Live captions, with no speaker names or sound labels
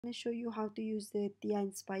going to show you how to use the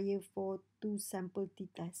TiNspire for two sample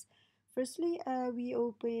t-tests. Firstly, we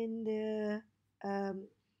open the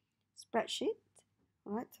spreadsheet.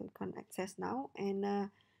 All right, so we can access now, and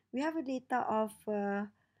we have a data of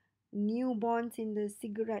newborns in the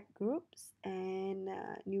cigarette groups and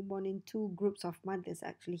newborn in two groups of mothers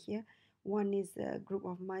actually here. One is a group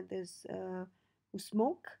of mothers who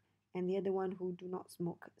smoke and the other one who do not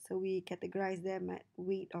smoke. So we categorize them at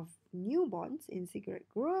weight of newborns in cigarette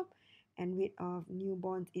group and weight of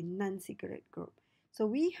newborns in non-cigarette group. So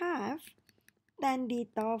we have 10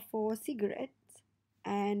 data for cigarettes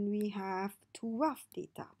and we have 12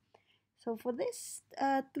 data. So for this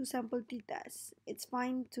two sample t-test, it's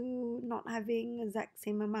fine to not having exact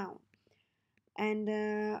same amount. And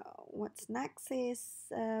what's next is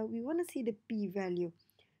we want to see the p-value.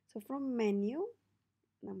 So from menu,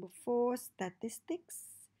 number 4, statistics.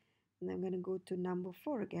 And I'm going to go to number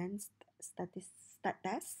 4 again, stat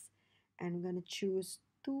test. And I'm going to choose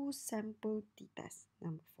two sample t-test,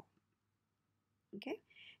 number 4. Okay.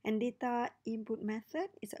 And data input method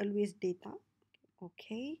is always data.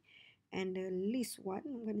 Okay. And the list 1,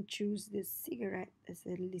 I'm going to choose the cigarette as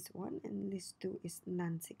the list 1 and list 2 is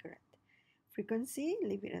non-cigarette. Frequency,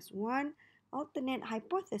 leave it as 1. Alternate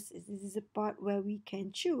hypothesis, this is a part where we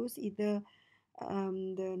can choose either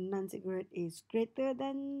the non-cigarette is greater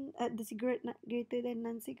than the cigarette not greater than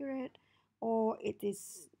non-cigarette, or it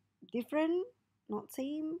is different, not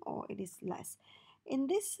same, or it is less. In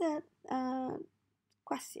this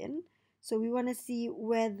question, so we want to see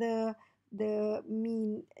whether the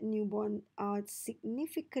mean newborn are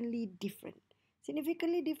significantly different.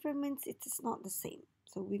 Significantly different means it is not the same.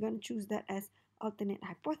 So we're going to choose that as alternate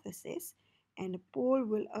hypothesis, and the poll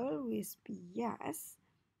will always be yes.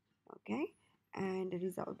 Okay, and the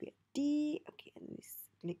result will be a D. Okay, and we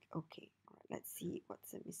click OK. All right, let's see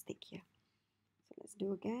what's the mistake here. So let's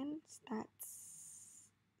do again. Stats.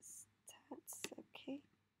 Okay.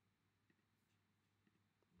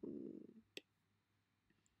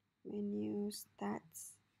 Menu,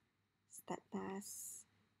 stats, stat test,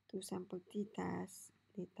 two sample t-test,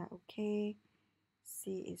 data okay,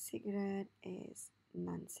 C is cigarette, is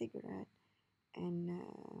non-cigarette, and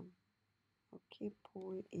okay,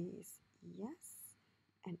 poll is yes,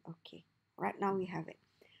 and okay. Right now we have it.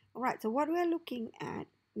 All right, so what we are looking at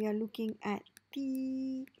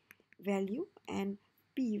t value and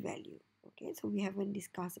p value. Okay, so we haven't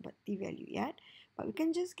discussed about t value yet, but we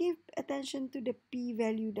can just give attention to the p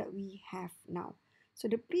value that we have now. So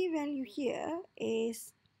the p value here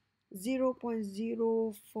is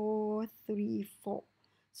 0.0434.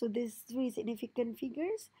 So these three significant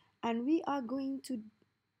figures, and we are going to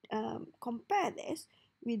compare this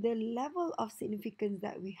with the level of significance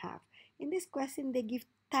that we have. In this question, they give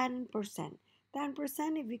 10%.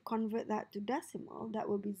 10%, if we convert that to decimal, that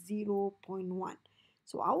will be 0.1.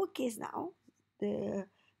 So our case now, the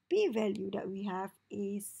p-value that we have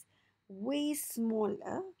is way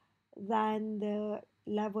smaller than the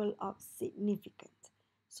level of significance.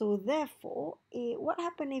 So therefore, what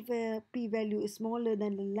happens if a p-value is smaller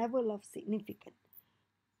than the level of significance?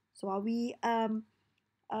 So are we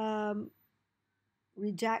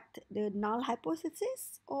reject the null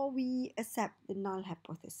hypothesis or we accept the null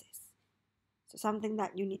hypothesis? So something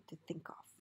that you need to think of.